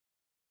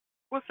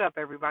What's up,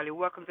 everybody?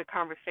 Welcome to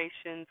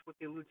Conversations with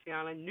the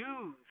Luciana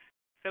News,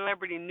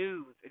 Celebrity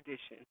News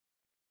Edition.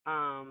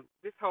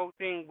 This whole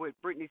thing with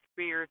Britney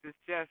Spears is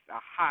just a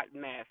hot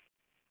mess.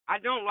 I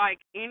don't like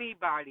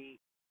anybody,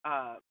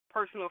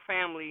 personal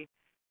family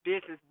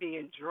business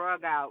being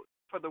drug out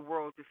for the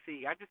world to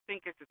see. I just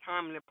think it's a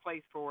time and a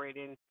place for it.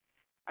 And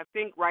I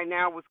think right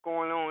now what's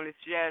going on is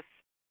just,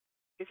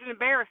 it's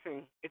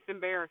embarrassing. It's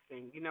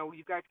embarrassing.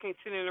 You guys can't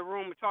sit in a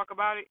room and talk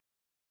about it.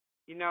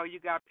 You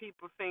got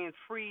people saying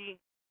free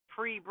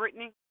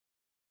Britney.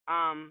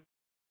 Um,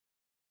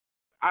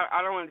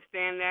 I don't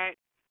understand that.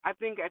 I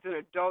think as an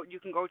adult, you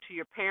can go to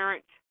your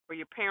parents or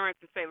your parents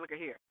and say, "Look at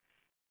here,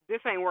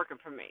 this ain't working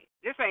for me.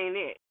 This ain't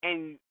it."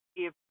 And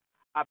if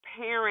a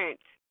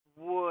parent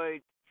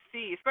would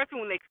see,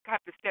 especially when they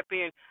have to step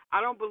in, I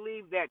don't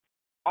believe that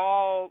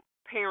all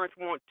parents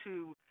want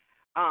to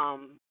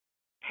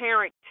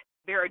parent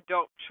their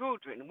adult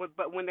children.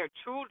 But when their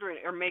children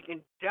are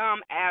making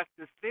dumb ass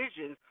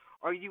decisions,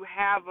 or you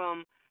have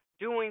them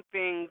doing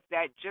things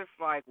that just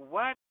like,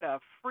 what the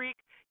freak,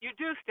 you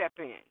do step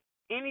in.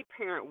 Any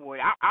parent would.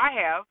 I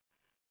have,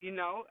 you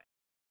know,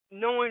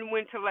 knowing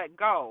when to let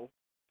go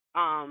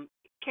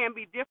can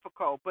be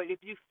difficult. But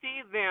if you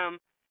see them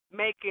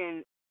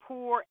making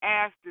poor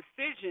ass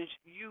decisions,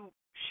 you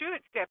should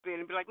step in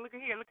and be like, look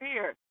at here, look at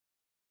here.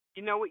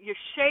 You know what? You're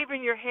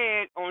shaving your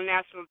head on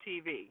national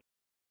TV.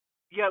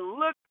 You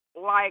look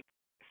like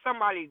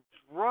somebody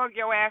drug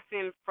your ass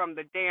in from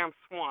the damn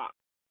swamp.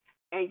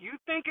 And you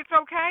think it's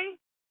okay?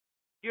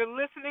 You're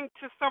listening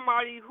to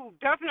somebody who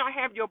does not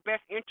have your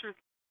best interest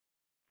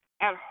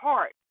at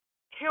heart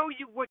tell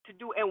you what to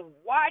do and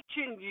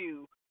watching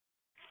you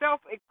self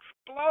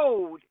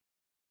explode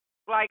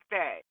like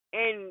that.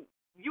 And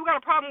you got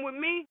a problem with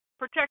me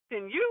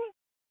protecting you?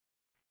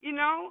 You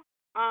know?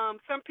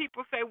 Some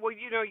people say, well,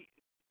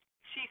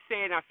 she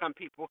said, not some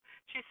people,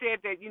 she said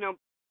that,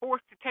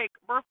 forced to take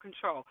birth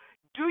control.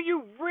 Do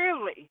you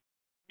really?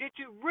 Did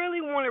you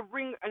really want to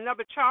bring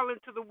another child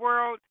into the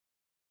world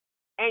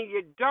and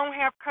you don't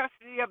have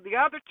custody of the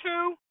other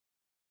two?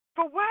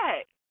 For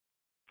what?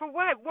 For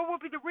what? What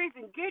would be the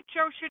reason? Get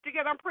your shit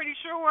together. I'm pretty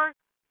sure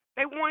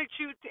they wanted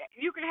you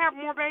can have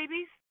more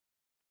babies,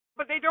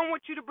 but they don't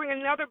want you to bring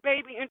another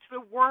baby into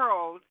the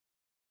world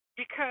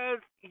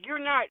because you're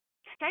not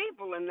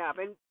stable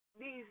enough. And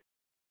these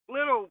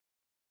little,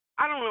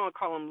 I don't want to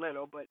call them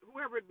little, but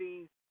whoever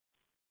these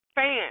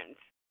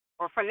fans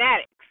or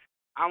fanatics,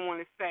 I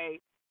want to say,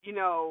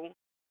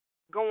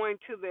 going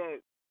to the,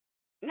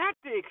 not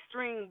the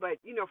extreme, but,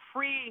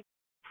 free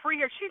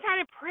her. She's not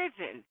in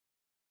prison.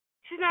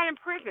 She's not in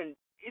prison.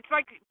 It's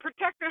like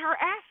protecting her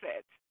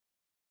assets,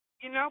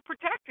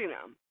 protecting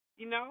them,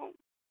 you know.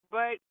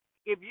 But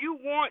if you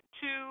want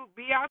to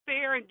be out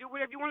there and do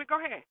whatever you want to,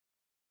 go ahead.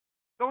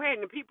 Go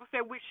ahead. And the people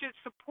say we should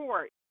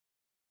support.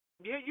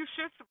 Yeah, you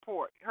should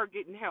support her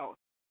getting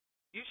help.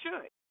 You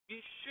should.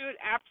 You should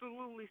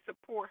absolutely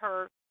support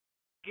her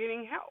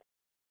getting help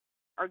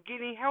or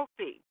getting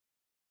healthy.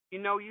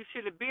 You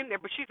should have been there,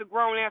 but she's a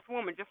grown ass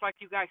woman, just like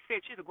you guys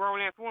said. She's a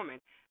grown ass woman.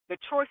 The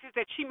choices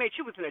that she made,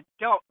 she was an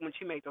adult when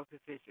she made those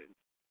decisions.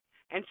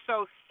 And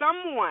so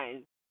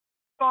someone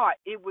thought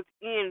it was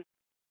in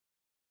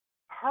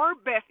her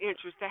best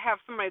interest to have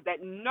somebody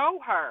that know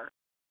her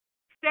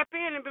step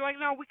in and be like,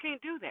 no, we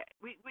can't do that.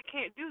 We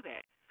can't do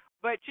that.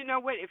 But you know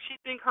what? If she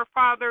think her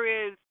father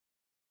is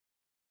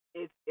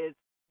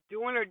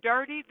doing her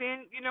dirty,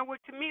 then you know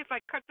what? To me, it's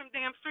like cut some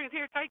damn strings.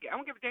 Here, take it. I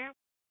don't give a damn.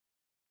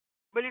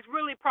 But it's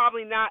really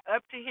probably not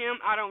up to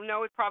him. I don't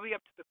know. It's probably up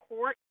to the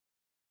court.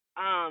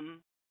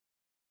 Um,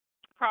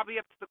 Probably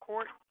up to the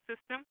court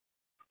system.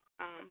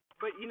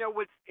 But you know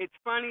what's it's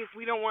funny is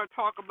we don't want to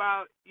talk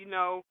about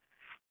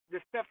the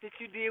stuff that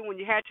you did when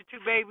you had your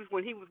two babies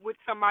when he was with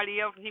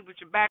somebody else and he was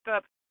your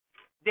backup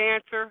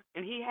dancer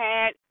and he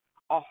had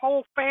a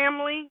whole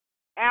family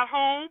at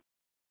home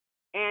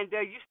and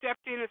you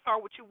stepped in and saw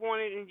what you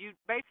wanted and you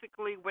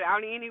basically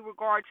without any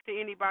regards to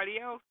anybody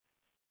else,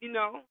 you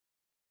know,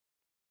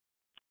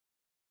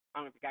 I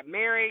don't know if you got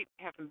married,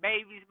 have some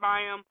babies by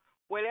him,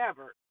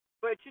 whatever.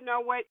 But you know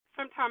what?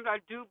 Sometimes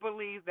I do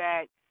believe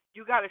that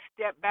you got to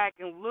step back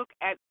and look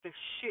at the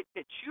shit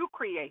that you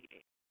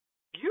created.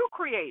 You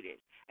created,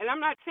 and I'm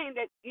not saying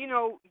that you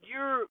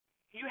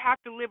have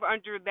to live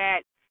under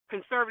that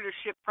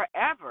conservatorship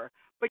forever,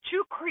 but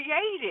you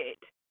created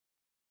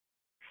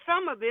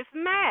some of this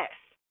mess.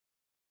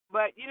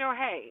 But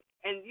hey,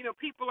 and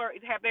people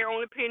have their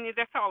own opinions.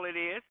 That's all it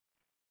is.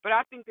 But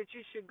I think that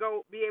you should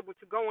be able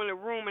to go in a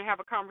room and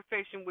have a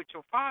conversation with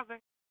your father,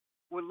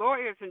 with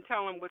lawyers, and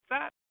tell him what's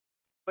up.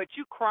 But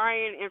you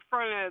crying in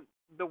front of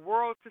the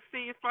world to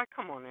see, it's like,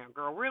 come on now,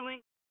 girl,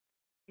 really?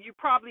 You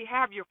probably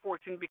have your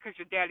fortune because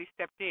your daddy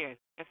stepped in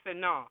and said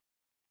no.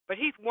 But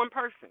he's one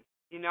person.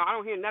 I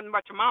don't hear nothing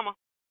about your mama,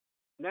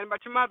 nothing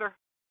about your mother,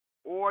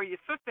 or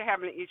your sister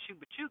having an issue,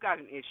 but you got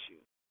an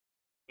issue.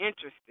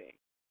 Interesting.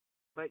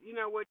 But you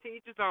know what? To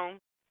each his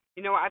own.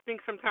 I think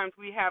sometimes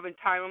we have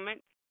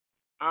entitlement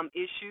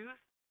issues.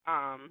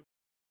 Um,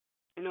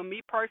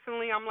 Me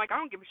personally, I'm like, I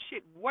don't give a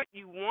shit what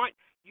you want.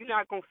 You're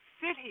not going to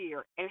sit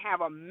here and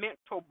have a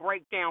mental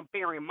breakdown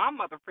bearing my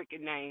mother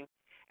freaking name,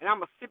 and I'm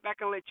going to sit back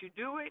and let you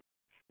do it.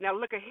 Now,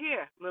 look at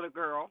here, little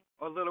girl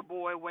or little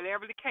boy,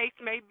 whatever the case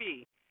may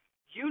be.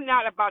 You're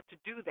not about to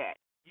do that.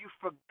 You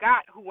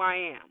forgot who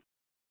I am.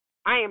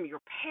 I am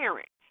your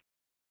parent,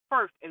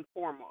 first and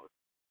foremost.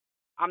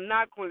 I'm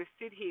not going to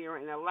sit here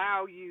and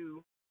allow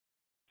you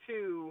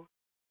to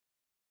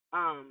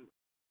um,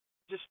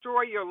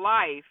 destroy your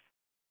life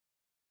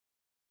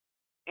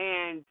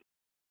and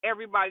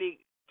everybody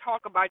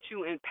talk about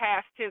you in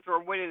past tense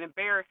or what an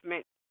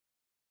embarrassment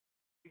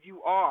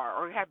you are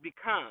or have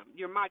become.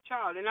 You're my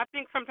child. And I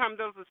think sometimes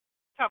those are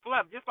tough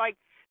love. Just like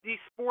these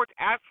sports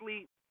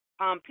athletes,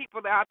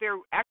 people that are out there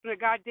acting a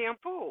goddamn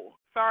fool.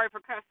 Sorry for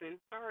cussing.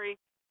 Sorry.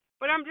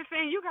 But I'm just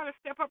saying you got to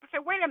step up and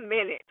say, wait a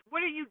minute.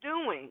 What are you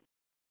doing?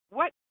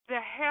 What the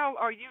hell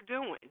are you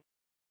doing?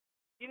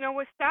 You know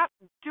what? Stop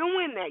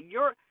doing that.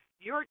 Your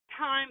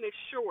time is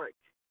short.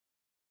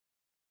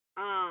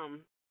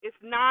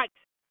 It's not.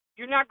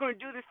 You're not going to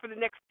do this for the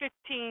next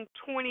 15,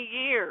 20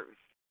 years.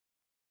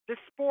 The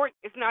sport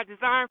is not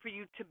designed for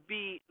you to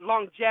be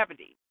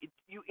longevity.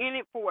 You in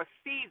it for a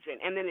season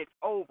and then it's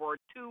over, or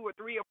 2 or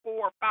 3 or 4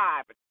 or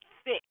 5 or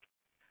 6,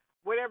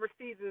 whatever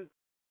seasons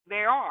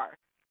there are.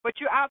 But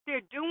you're out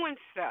there doing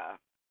stuff.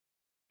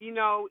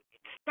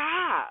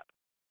 Stop.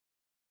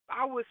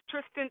 I was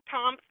Tristan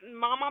Thompson,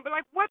 mom. I'd be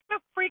like, what the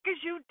freak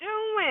is you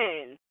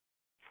doing?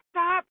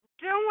 Stop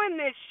doing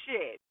this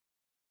shit.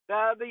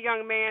 The other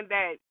young man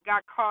that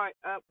got caught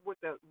up with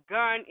a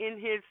gun in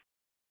his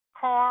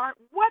car.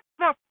 What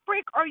the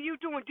freak are you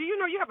doing? Do you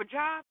know you have a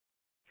job?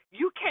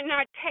 You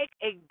cannot take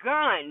a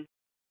gun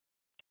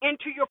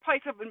into your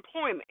place of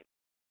employment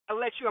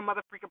unless you're a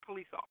motherfucking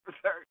police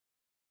officer.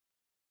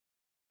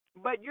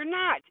 But you're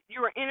not.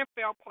 You're an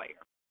NFL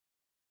player.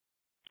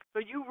 So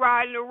you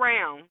riding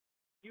around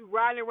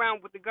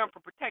with the gun for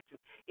protection.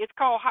 It's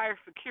called higher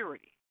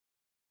security.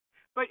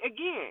 But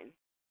again,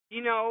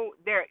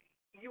 there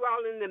you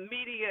all in the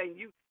media and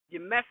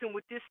you're messing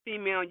with this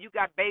female and you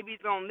got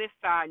babies on this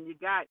side and you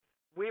got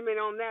women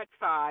on that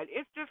side.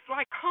 It's just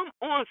like, come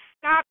on,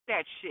 stop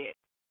that shit.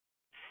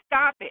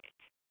 Stop it.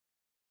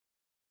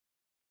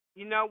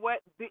 You know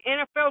what? The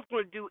NFL is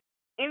going to do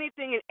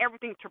anything and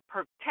everything to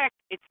protect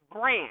its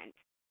brand.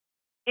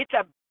 It's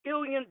a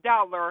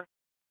billion-dollar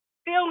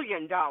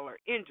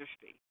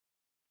industry.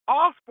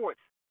 All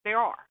sports, there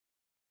are.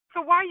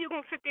 So why are you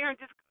going to sit there and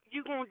just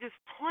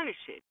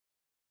tarnish it?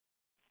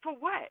 For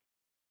what?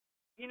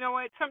 You know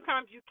what?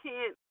 Sometimes you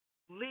can't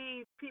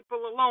leave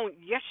people alone.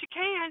 Yes, you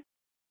can.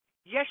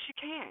 Yes, you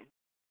can.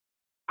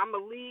 I'm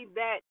going to leave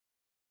that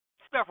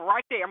stuff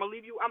right there. I'm going to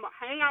leave you. I'm going to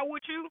hang out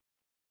with you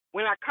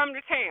when I come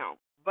to town,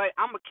 but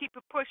I'm going to keep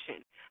it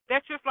pushing.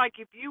 That's just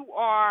like if you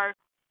are,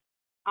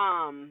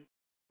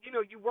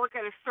 you work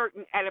at a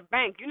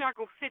bank. You're not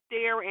going to sit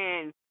there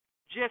and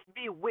just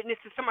be a witness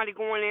to somebody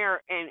going there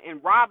and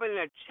robbing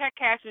a check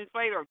cashing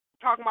plate or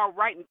talking about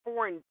writing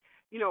forging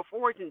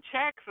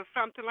checks or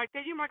something like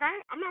that. You're like,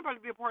 I'm not about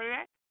to be a part of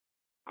that.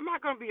 I'm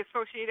not going to be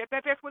associated.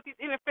 That's what these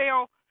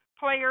NFL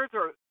players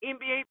or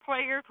NBA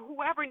players,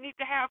 whoever, need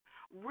to have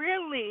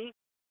really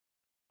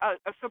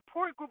a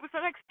support group. So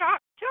like, stop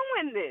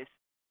doing this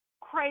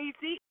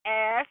crazy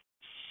ass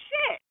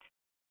shit.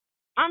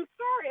 I'm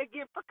sorry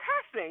again for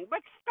cussing,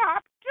 but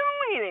stop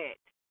doing it.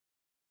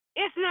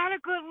 It's not a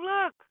good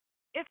look.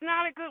 It's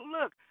not a good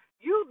look.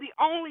 You the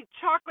only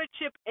chocolate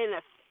chip in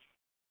a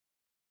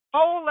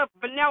bowl of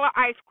vanilla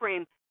ice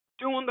cream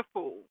doing the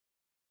fool.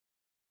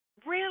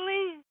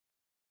 Really?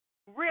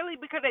 Really?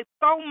 Because they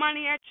throw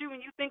money at you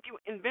and you think you're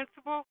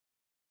invincible?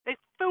 They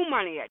threw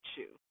money at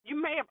you. You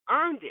may have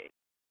earned it.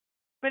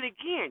 But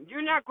again,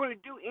 you're not going to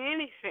do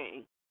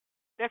anything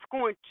that's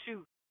going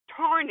to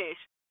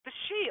tarnish the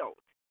shield.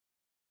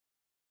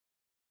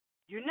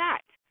 You're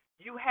not.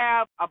 You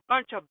have a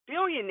bunch of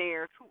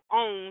billionaires who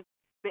own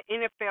the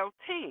NFL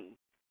team.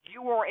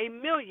 You are a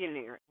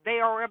millionaire. They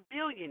are a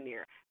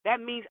billionaire.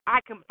 That means I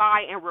can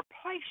buy and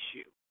replace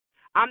you.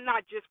 I'm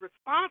not just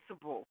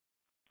responsible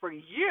for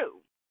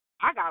you.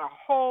 I got a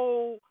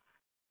whole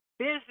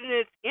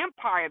business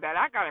empire that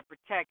I got to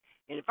protect.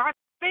 And if I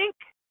think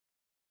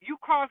you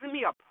causing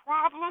me a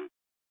problem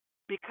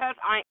because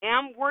I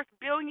am worth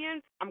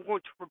billions, I'm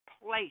going to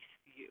replace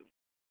you.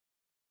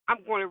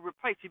 I'm going to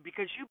replace you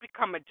because you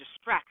become a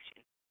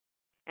distraction.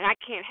 And I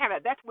can't have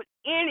that. That's what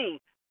any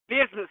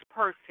business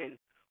person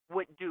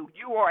would do.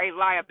 You are a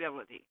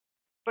liability.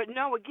 But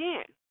no,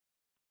 again,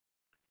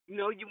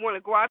 you want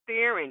to go out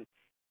there and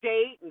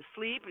date and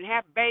sleep and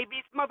have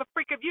babies.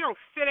 Motherfucker, if you don't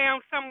sit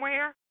down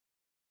somewhere,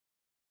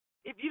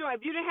 if you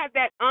didn't have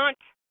that aunt,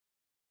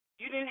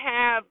 you didn't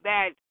have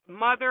that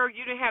mother,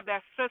 you didn't have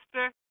that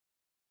sister,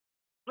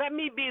 let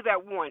me be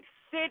that one.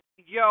 Sit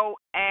your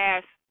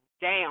ass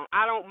down.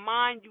 I don't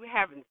mind you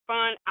having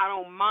fun. I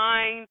don't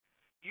mind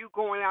you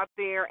going out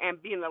there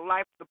and being the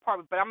life of the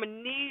party, but I'm going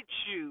to need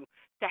you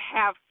to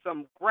have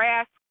some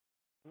grass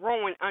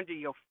growing under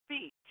your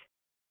feet.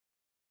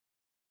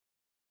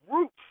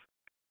 Roots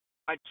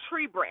a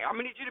tree branch. I'm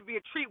gonna need you to be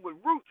a tree with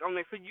roots on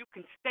it so you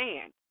can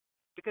stand,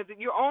 because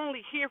you're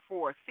only here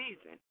for a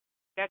season.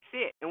 That's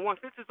it. And once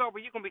this is over,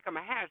 you're gonna become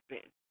a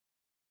has-been.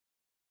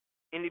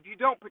 And if you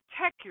don't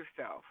protect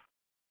yourself,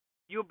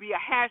 you'll be a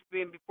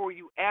has-been before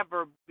you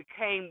ever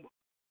became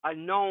a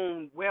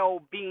known,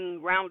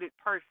 well-being, rounded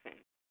person.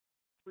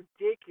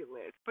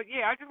 Ridiculous. But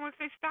yeah, I just want to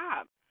say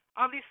stop.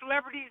 All these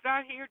celebrities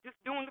out here just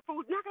doing the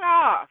food, knock it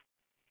off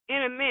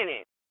in a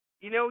minute.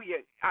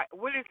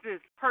 What is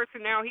this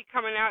person now? He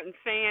coming out and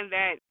saying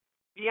that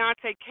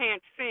Beyonce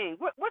can't sing.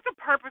 What's the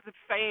purpose of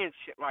saying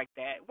shit like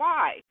that?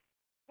 Why?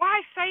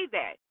 Why say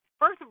that?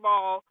 First of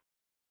all,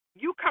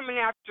 you coming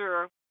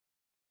after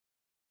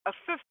a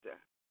sister,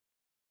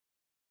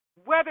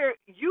 whether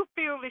you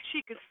feel that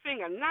she can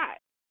sing or not.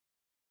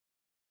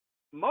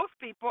 Most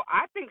people,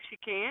 I think she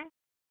can.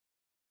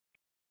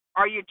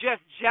 Are you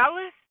just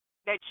jealous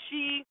that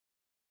she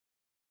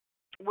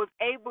was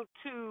able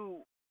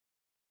to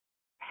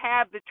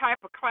have the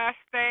type of class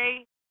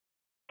A,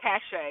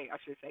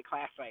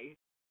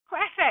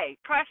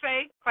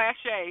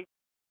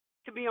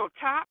 to be on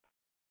top?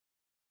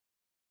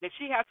 That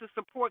she has to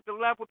support the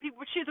level of people,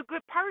 but she's a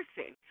good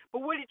person.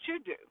 But what did you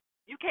do?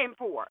 You came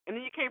for her, and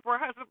then you came for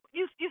her husband.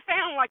 You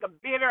sound like a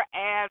bitter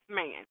ass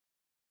man.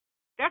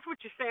 That's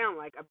what you sound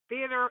like, a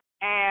bitter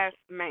ass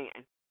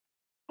man.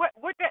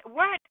 What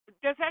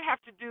does that have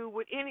to do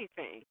with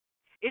anything?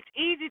 It's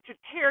easy to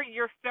tear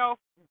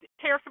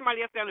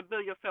somebody else down and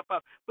build yourself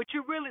up, but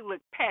you really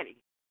look petty.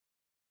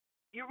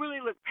 You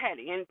really look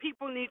petty, and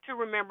people need to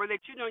remember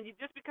that you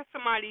just because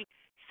somebody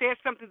says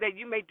something that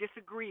you may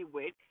disagree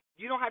with,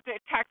 you don't have to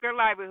attack their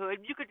livelihood.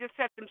 You could just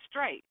set them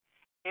straight.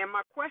 And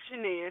my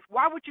question is,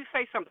 why would you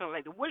say something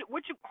like that?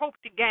 What you hope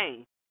to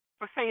gain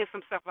for saying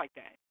some stuff like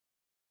that?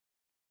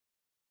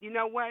 You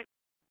know what?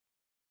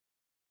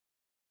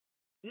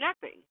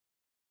 Nothing.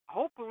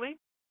 Hopefully,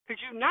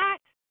 because you're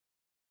not.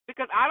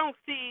 Because I don't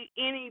see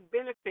any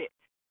benefit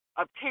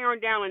of tearing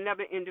down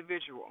another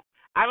individual.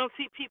 I don't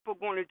see people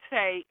going to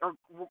say or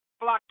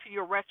flock to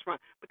your restaurant,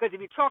 because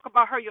if you talk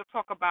about her, you'll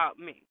talk about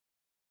me.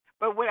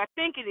 But what I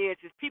think it is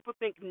people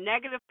think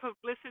negative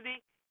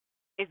publicity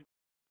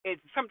is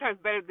sometimes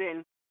better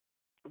than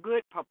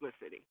good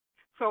publicity.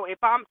 So if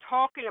I'm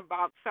talking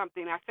about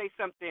something, I say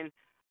something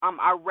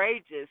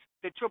outrageous,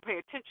 that you'll pay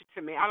attention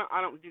to me.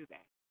 I don't do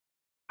that.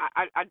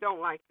 I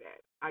don't like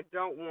that. I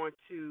don't want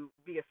to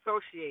be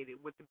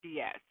associated with the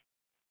BS.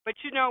 But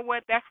you know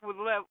what? That's the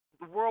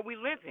world we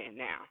live in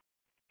now.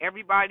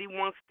 Everybody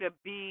wants to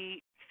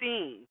be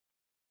seen.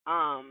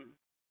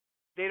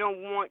 They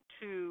don't want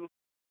to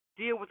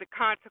deal with the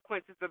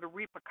consequences or the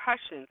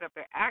repercussions of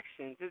their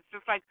actions. It's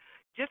just like,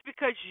 just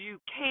because you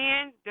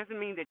can doesn't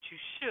mean that you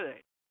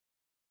should.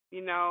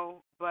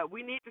 But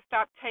we need to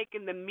stop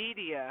taking the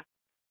media,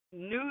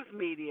 news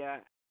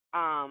media,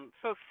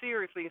 so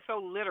seriously and so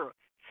literal.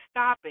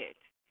 Stop it.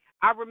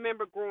 I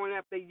remember growing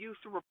up, they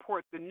used to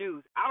report the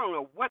news. I don't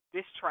know what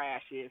this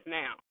trash is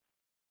now.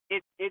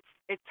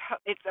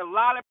 It's a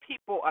lot of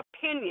people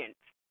opinions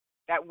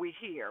that we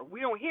hear.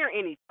 We don't hear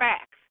any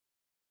facts.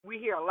 We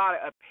hear a lot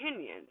of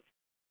opinions,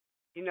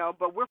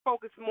 but we're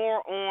focused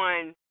more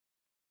on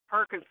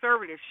her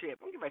conservatorship.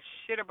 I don't give a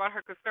shit about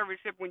her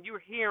conservatorship when you're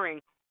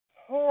hearing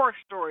horror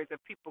stories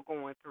of people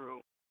going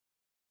through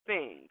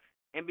things.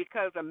 And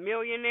because a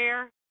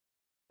millionaire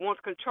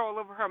wants control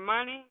over her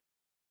money,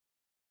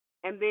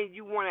 and then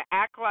you want to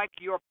act like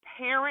your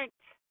parent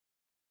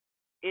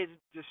is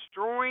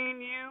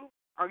destroying you,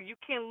 or you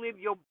can't live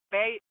your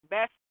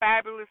best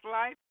fabulous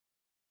life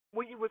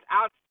when you was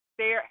out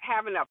there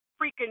having a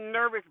freaking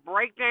nervous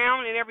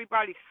breakdown and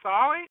everybody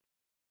saw it.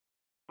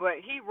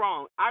 But he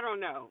wrong. I don't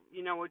know.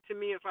 To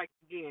me, it's like,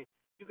 again,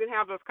 you can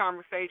have those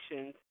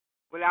conversations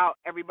without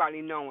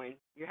everybody knowing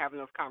you're having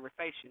those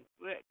conversations.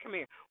 Come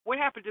here. What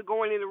happened to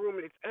going in the room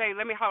and, hey,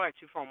 let me holler at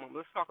you for a moment.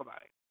 Let's talk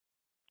about it.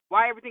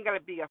 Why everything got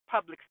to be a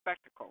public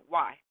spectacle?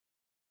 Why?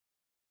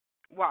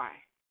 Why?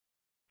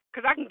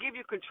 Because I can give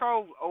you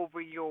control over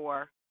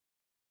your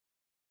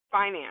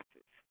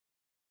finances.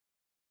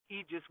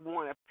 He just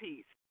want a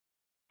piece.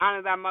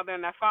 Honor thy mother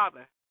and thy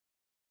father.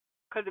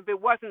 Because if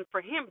it wasn't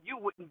for him, you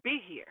wouldn't be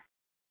here.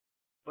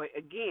 But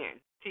again,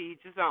 to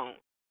each his own.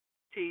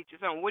 To each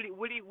his own. What do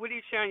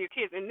you share on your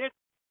kids? And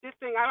this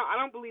thing, I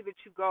don't believe that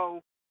you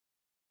go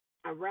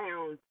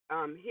around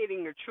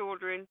hitting your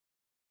children.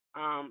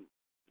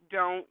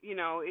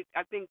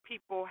 I think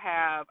people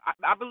have.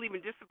 I believe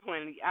in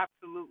discipline,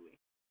 absolutely.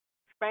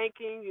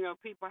 Spanking,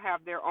 people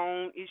have their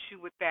own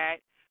issue with that.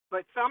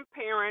 But some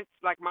parents,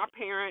 like my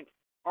parents,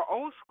 are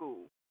old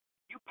school.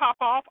 You pop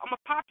off, I'm gonna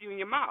pop you in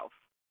your mouth.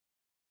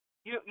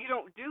 You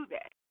don't do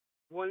that.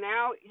 Well,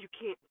 now you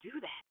can't do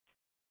that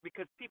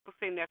because people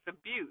say that's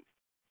abuse.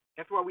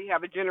 That's why we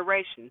have a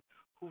generation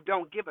who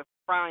don't give a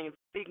flying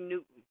fig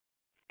Newton,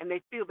 and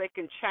they feel they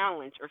can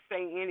challenge or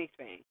say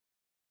anything.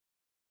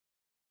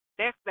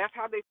 That's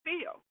how they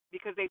feel,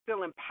 because they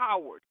feel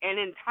empowered and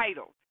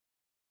entitled.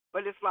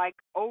 But it's like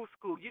old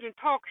school. You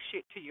didn't talk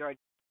shit to your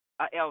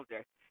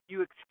elder. You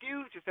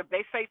excuse yourself.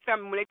 They say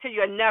something, when they tell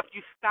you enough,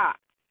 you stop.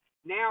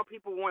 Now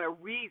people want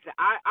to reason.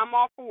 I'm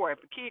all for it.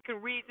 If a kid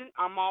can reason,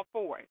 I'm all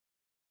for it.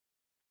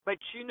 But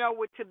you know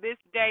what? To this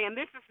day, and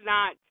this is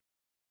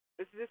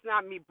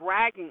not me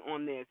bragging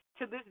on this.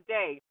 To this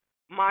day,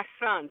 my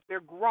sons, they're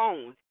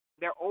grown.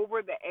 They're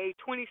over the age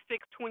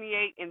 26,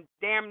 28, and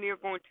damn near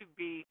going to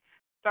be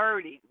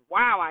 30.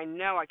 Wow, I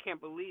know. I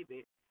can't believe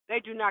it. They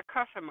do not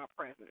cuss in my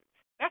presence.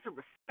 That's a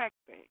respect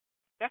thing.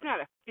 That's not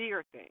a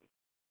fear thing.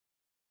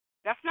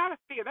 That's not a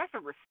fear. That's a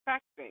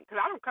respect thing. Because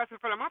I don't cuss in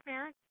front of my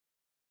parents.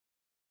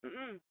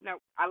 No,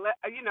 I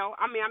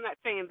mean, I'm not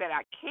saying that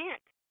I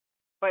can't,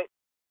 but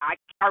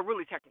I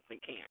really technically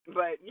can't.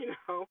 But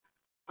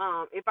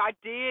if I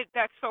did,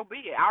 that's so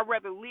be it. I'd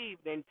rather leave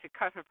than to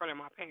cuss in front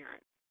of my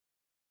parents.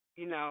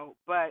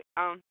 But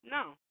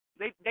no,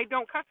 they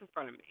don't cuss in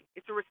front of me.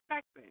 It's a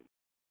respect thing.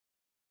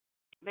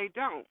 They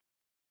don't.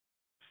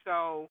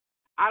 So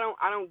I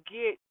don't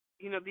get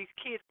these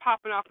kids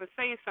popping off and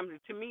saying something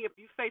to me. If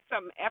you say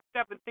something effed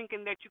up and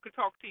thinking that you could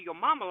talk to your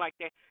mama like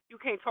that, you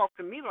can't talk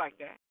to me like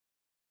that.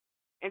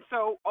 And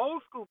so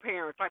old school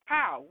parents like,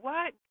 "Pal,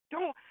 what?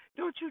 Don't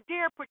you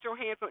dare put your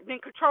hands on." Then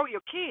control your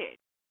kid.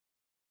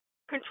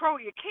 Control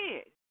your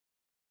kid.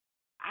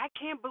 I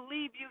can't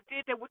believe you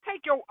did that. Well,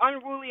 take your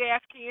unruly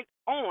ass kid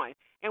on,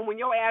 and when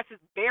your ass is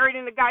buried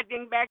in the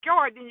goddamn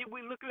backyard, then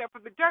we looking up for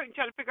the dirt and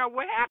trying to figure out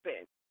what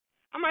happened.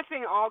 I'm not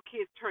saying all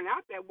kids turn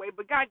out that way,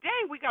 but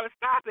goddamn, we gotta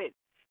stop it.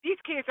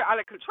 These kids are out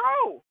of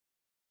control.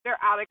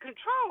 They're out of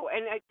control,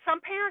 and some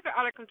parents are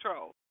out of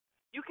control.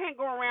 You can't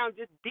go around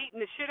just beating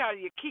the shit out of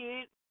your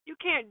kids. You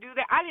can't do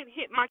that. I didn't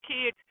hit my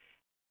kids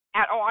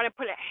at all. I didn't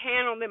put a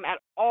hand on them at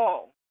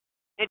all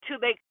until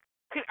they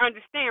could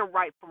understand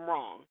right from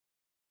wrong.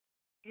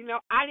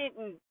 I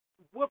didn't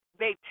whoop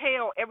their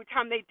tail every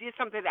time they did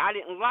something that I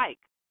didn't like.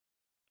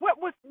 What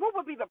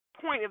would be the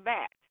point of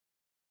that?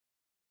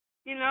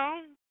 You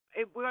know,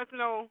 it was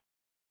no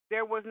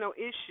there was no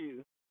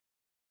issue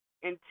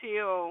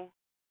until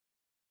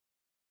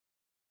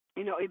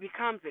it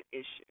becomes an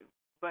issue.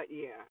 But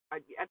yeah,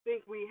 I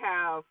think we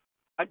have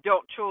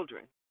adult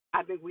children.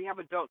 I think we have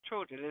adult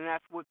children, and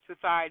that's what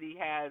society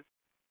has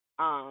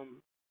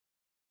um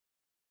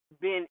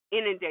been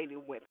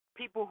inundated with.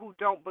 People who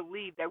don't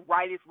believe that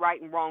right is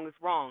right and wrong is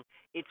wrong.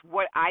 It's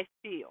what I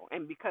feel.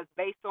 And because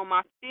based on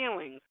my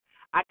feelings,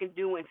 I can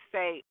do and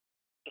say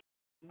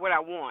what I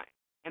want.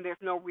 And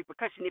there's no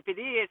repercussion. If it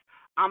is,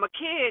 I'm a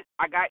kid,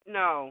 I got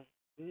no.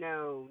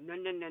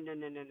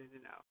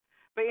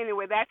 But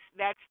anyway, that's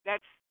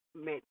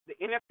the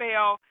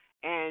NFL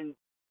and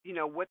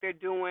what they're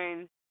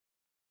doing.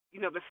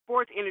 The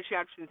sports industry.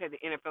 I shouldn't say the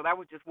NFL. That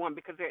was just one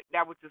because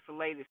that was just the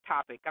latest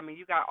topic. I mean,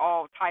 you got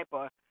all type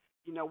of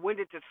when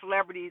did the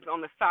celebrities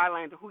on the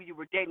sidelines of who you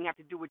were dating have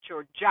to do with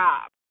your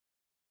job?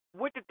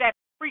 What did that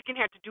freaking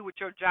have to do with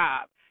your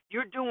job?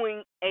 You're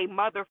doing a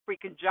mother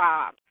freaking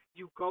job.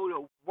 You go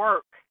to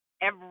work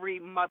every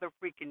mother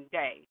freaking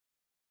day.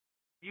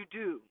 You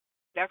do.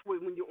 That's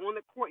when you're on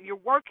the court, you're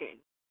working.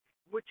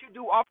 What you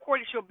do off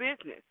court is your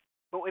business.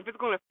 But if it's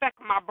going to affect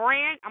my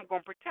brand, I'm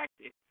going to protect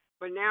it.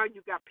 But now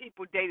you got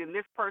people dating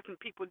this person,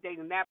 people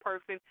dating that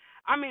person.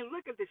 I mean,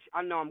 look at this.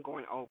 I know I'm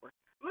going over.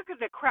 Look at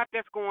the crap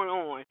that's going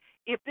on.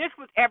 If this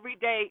was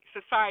everyday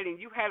society and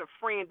you had a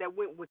friend that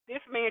went with this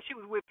man she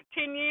was with for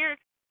 10 years,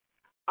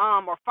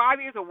 or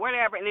 5 years or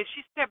whatever, and then she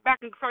stepped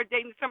back and started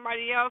dating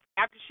somebody else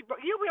after she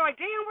broke, you'll be like,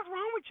 damn, what's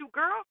wrong with you,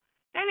 girl?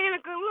 That ain't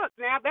a good look.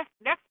 Now that's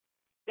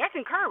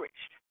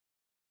encouraged.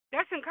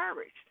 That's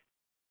encouraged.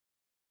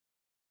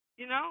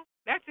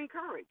 That's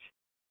encouraged.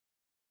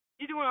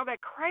 You're doing all that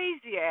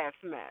crazy ass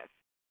mess.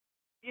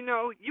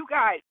 You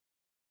got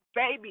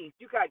babies,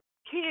 you got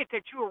kids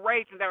that you are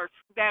raising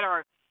that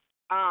are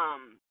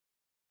um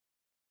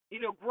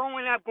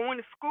growing up, going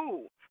to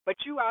school.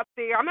 But you out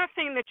there, I'm not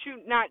saying that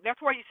you not.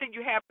 That's why you said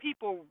you have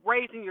people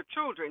raising your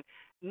children,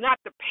 not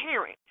the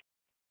parent.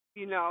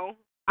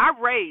 I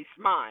raised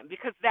mine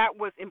because that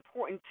was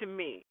important to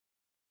me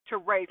to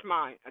raise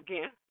mine.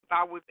 Again, if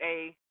I was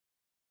a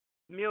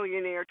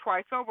millionaire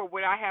twice over,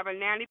 would I have a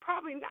nanny?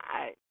 Probably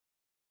not.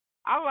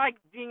 I like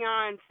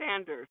Deion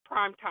Sanders'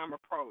 primetime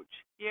approach.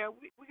 Yeah,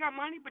 we got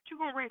money, but you're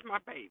going to raise my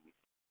babies.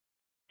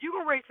 You're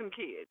going to raise some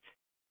kids.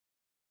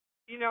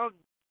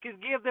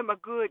 Give them a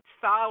good,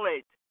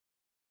 solid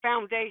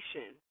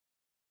foundation.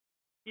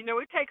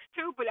 It takes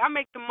two, but I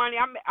make the money.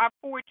 I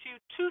afford you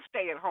to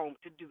stay at home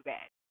to do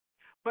that.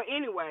 But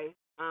anyway,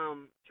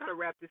 trying to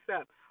wrap this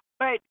up.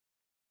 But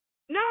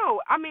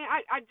no, I mean,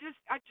 I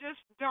just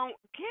don't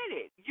get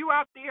it. You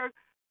out there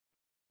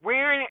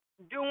wearing it,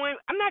 doing.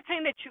 I'm not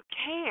saying that you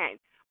can,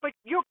 but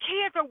your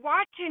kids are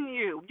watching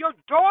you. Your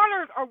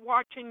daughters are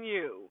watching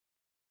you,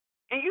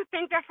 and you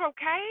think that's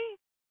okay?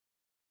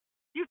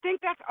 You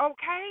think that's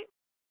okay?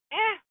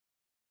 Eh,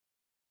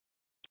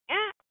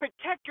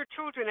 Protect your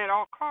children at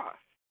all costs.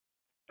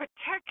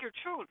 Protect your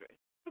children.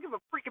 Don't give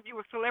a freak if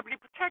you're a celebrity.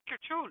 Protect your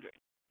children.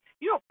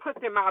 You don't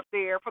put them out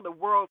there for the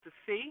world to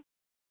see.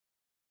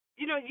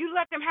 You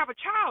let them have a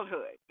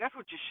childhood. That's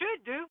what you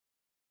should do.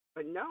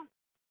 But no,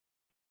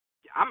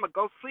 I'm gonna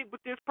go sleep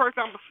with this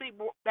person. I'm gonna sleep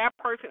with that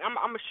person. I'm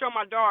gonna show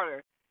my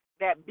daughter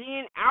that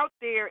being out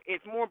there is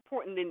more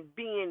important than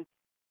being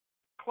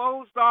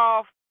closed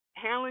off,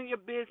 handling your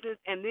business,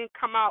 and then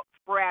come out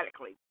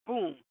sporadically.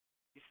 Boom.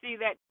 You see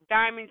that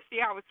diamond? See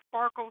how it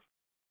sparkles?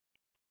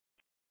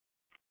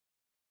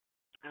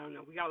 I don't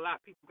know. We got a lot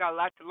of people got a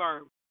lot to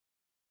learn.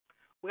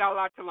 We got a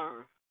lot to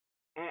learn.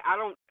 And I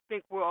don't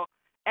think we'll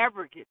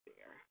ever get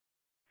there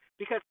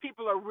because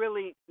people are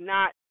really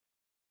not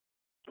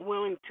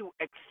willing to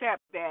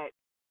accept that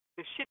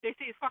the shit they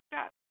see is fucked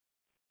up.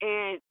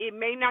 And it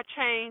may not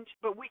change,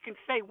 but we can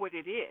say what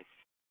it is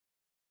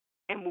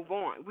and move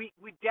on. We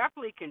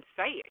definitely can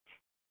say it.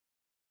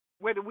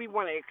 Whether we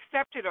want to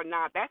accept it or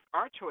not, that's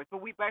our choice.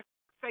 But we best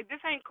say this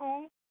ain't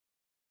cool.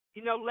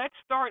 Let's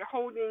start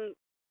holding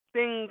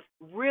things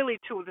really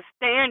to the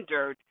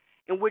standard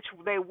in which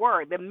they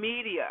were. The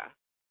media,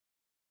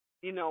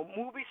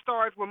 movie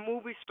stars were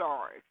movie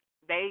stars.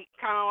 They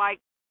kind of like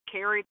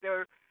carried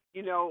their,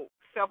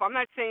 self. I'm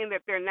not saying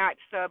that they're not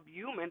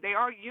subhuman. They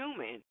are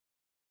human.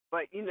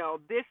 But,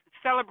 this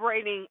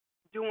celebrating,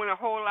 doing a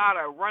whole lot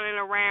of running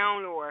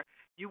around, or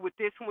you with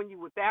this one, you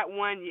with that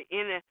one,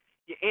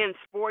 you're in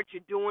sports,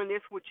 you're doing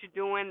this, what you're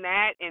doing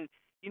that, and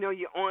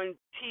you're on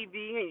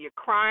TV and you're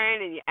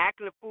crying and you're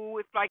acting a fool.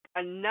 It's like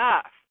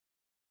enough,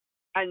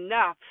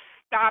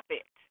 stop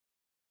it.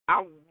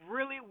 I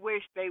really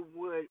wish they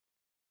would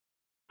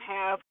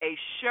have a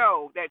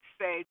show that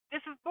says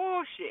this is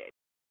bullshit.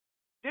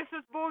 This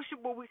is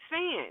bullshit what we're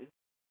seeing.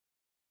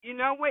 You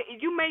know what?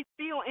 You may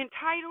feel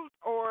entitled,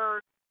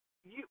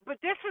 but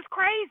this is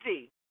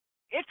crazy.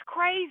 It's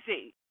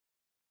crazy.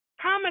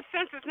 Common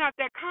sense is not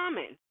that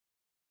common,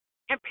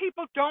 and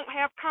people don't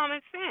have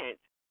common sense.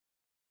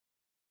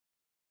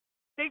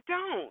 They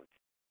don't.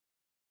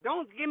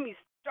 Don't get me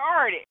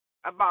started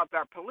about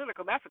our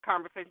political. That's a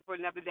conversation for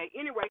another day.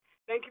 Anyway,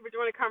 thank you for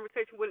joining the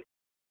conversation with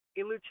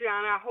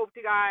Luciana. I hope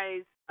you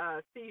guys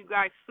see you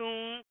guys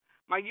soon.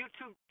 My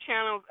YouTube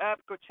channel's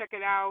up. Go check it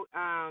out.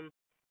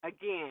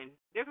 Again,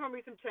 there's going to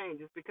be some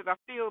changes because I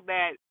feel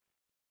that,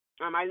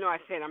 I know I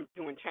said I'm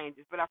doing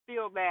changes, but I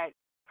feel that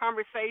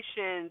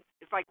conversations,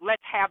 it's like,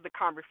 let's have the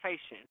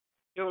conversation.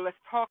 Let's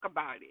talk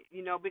about it,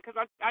 because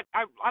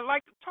I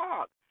like to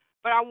talk,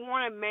 but I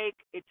want to make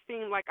it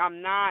seem like I'm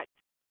not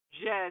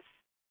just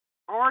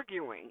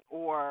arguing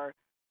or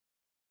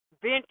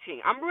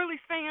venting. I'm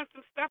really saying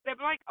some stuff that's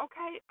like,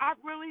 okay, I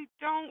really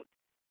don't,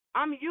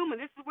 I'm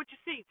human. This is what you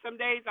see. Some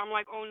days I'm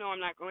like, oh no,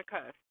 I'm not going to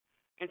cuss.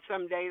 And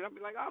some days I'll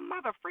be like, oh,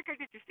 mother freaker,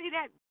 did you see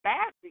that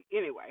bad?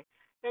 Anyway,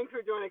 thanks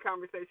for joining the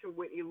conversation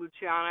with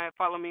Luciana.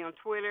 Follow me on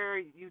Twitter,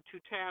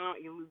 YouTube channel,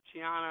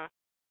 Luciana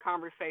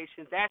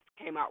Conversations. That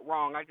came out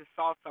wrong. I just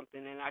saw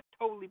something, and I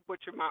totally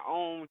butchered my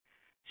own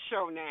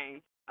show name.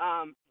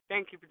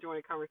 Thank you for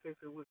joining the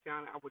conversation with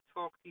Luciana. I will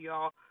talk to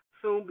y'all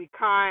soon. Be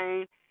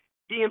kind.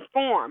 Be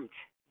informed.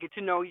 Get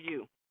to know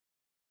you.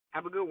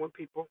 Have a good one,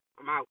 people.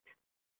 I'm out.